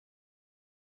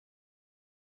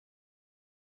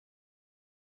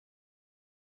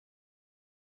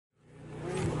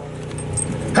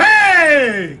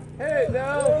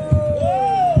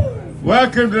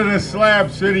welcome to the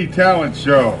Slab City Talent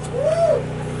Show.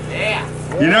 Yeah.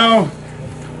 You know,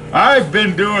 I've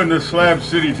been doing the Slab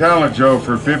City Talent Show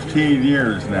for 15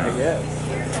 years now.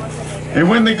 And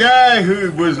when the guy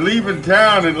who was leaving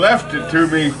town and left it to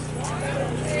me,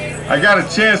 I got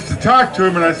a chance to talk to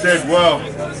him, and I said, well,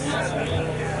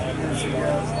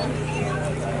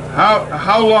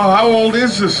 how old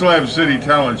is the Slab City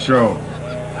Talent Show?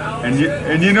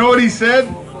 And you know what he said?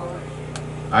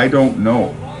 I don't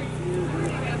know.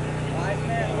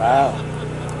 Wow.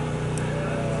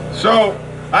 So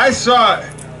I saw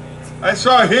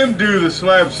him do the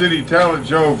Slab City Talent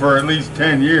Show for at least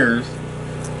 10 years.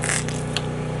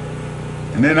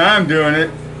 And then I'm doing it.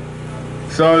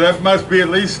 So that must be at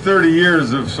least 30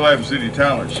 years of Slab City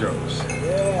Talent Shows.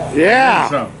 Yeah.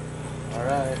 So,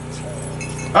 Alright.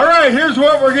 Alright, here's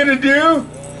what we're gonna do.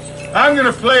 I'm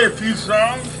gonna play a few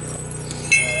songs.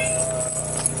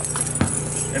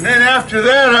 And then after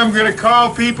that, I'm gonna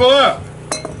call people up.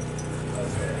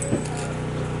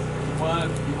 You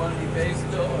want to be based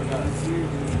still or not?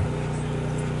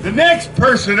 The next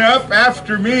person up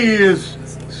after me is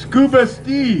Scuba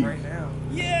Steve. Right now.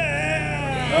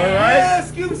 Yeah! All right. Yeah,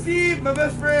 Scoop Steve, my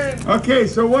best friend. Okay,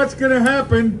 so what's going to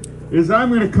happen is I'm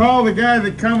going to call the guy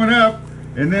that's coming up,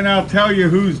 and then I'll tell you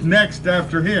who's next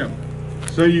after him.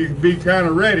 So you can be kind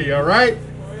of ready, all right?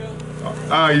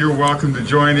 You're welcome to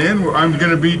join in. I'm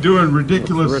going to be doing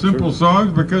ridiculous simple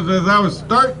songs because as I was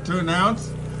starting to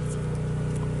announce,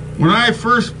 when I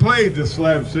first played the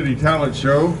Slab City Talent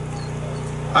Show,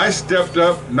 I stepped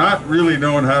up not really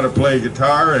knowing how to play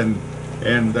guitar and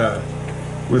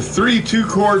with 3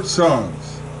 two-chord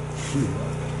songs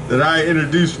that I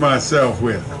introduced myself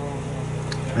with.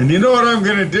 And you know what I'm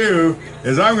going to do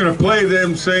is I'm going to play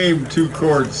them same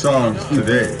 2-chord songs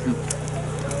today.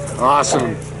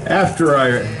 Awesome. After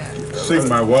I sing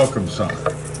my welcome song.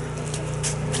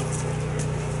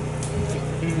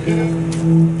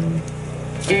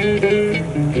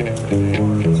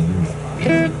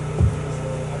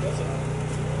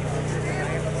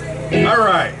 All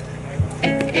right.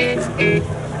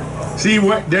 See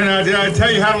what? Did I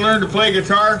tell you how to learn to play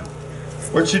guitar?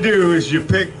 What you do is you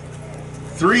pick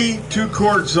 3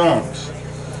 two-chord songs,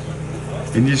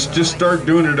 and you just start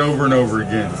doing it over and over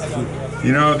again.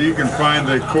 You know, you can find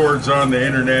the chords on the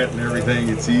internet and everything.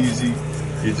 It's easy.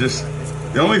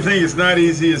 The only thing that's not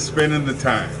easy is spending the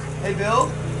time. Hey, Bill.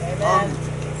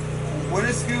 What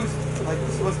is Scoop's, like,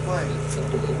 what's playing?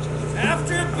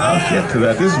 I'll get to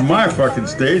that. This is my fucking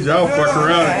stage. I'll fuck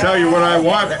around and tell you what I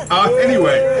want.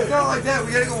 Anyway. It's not like that.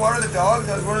 We gotta go water the dogs.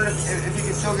 I was wondering if you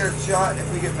can still get a shot if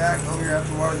we get back over here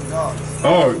after water the dogs.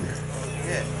 Oh.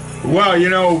 Yeah. Well, you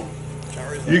know,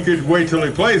 you could wait till he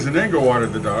plays and then go water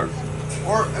the dogs.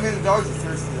 Or, I mean, the dogs are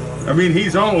thirsty, though. I mean,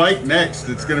 he's on like next.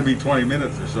 It's going to be 20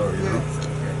 minutes or so, you know.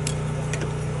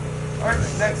 All right,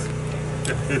 next.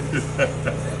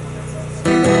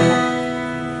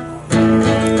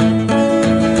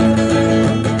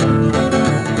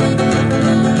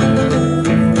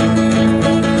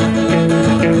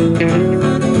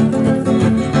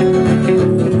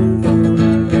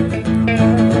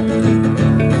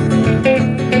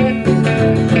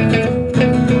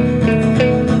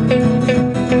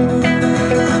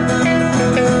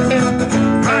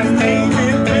 My name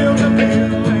is Bill the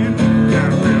Bill, and I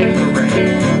remember the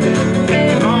rain.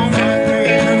 On my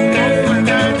way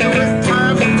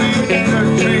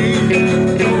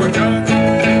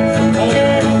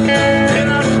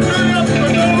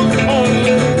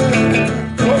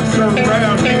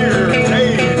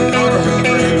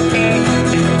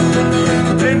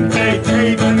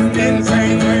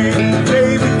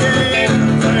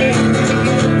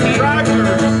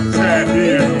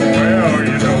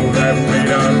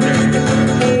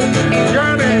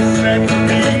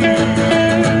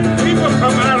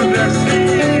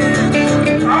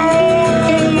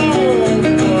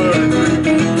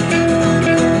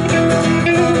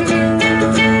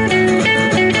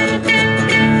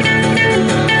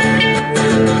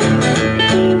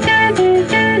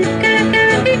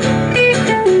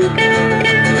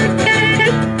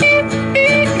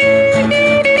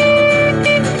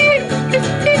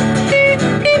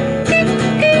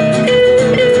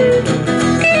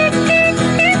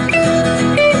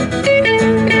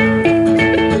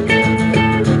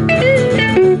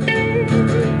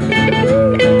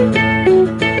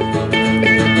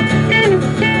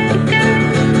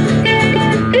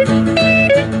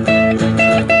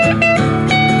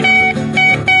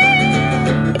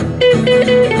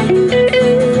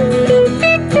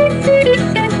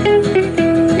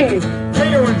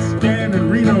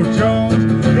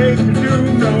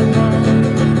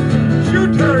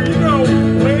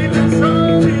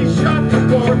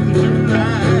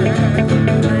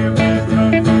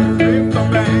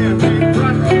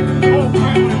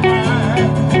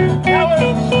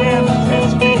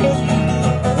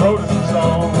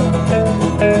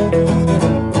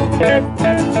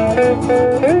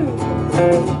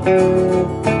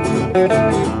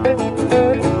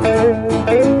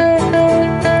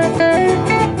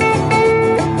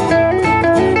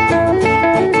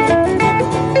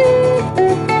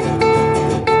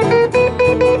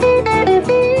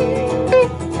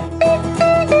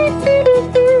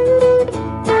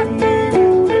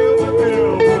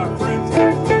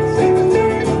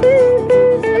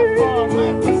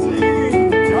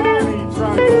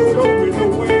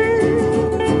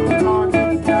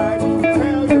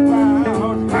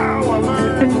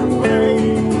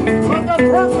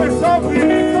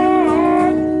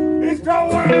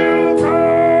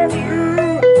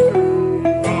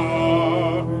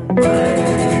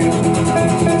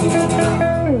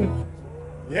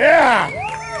Yeah!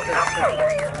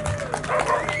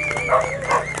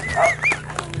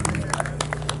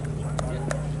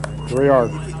 Here we are.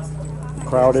 The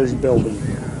crowd is building.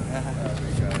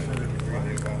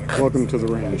 Welcome to the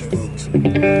range, folks.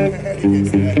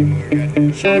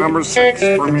 Show number 6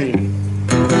 for me.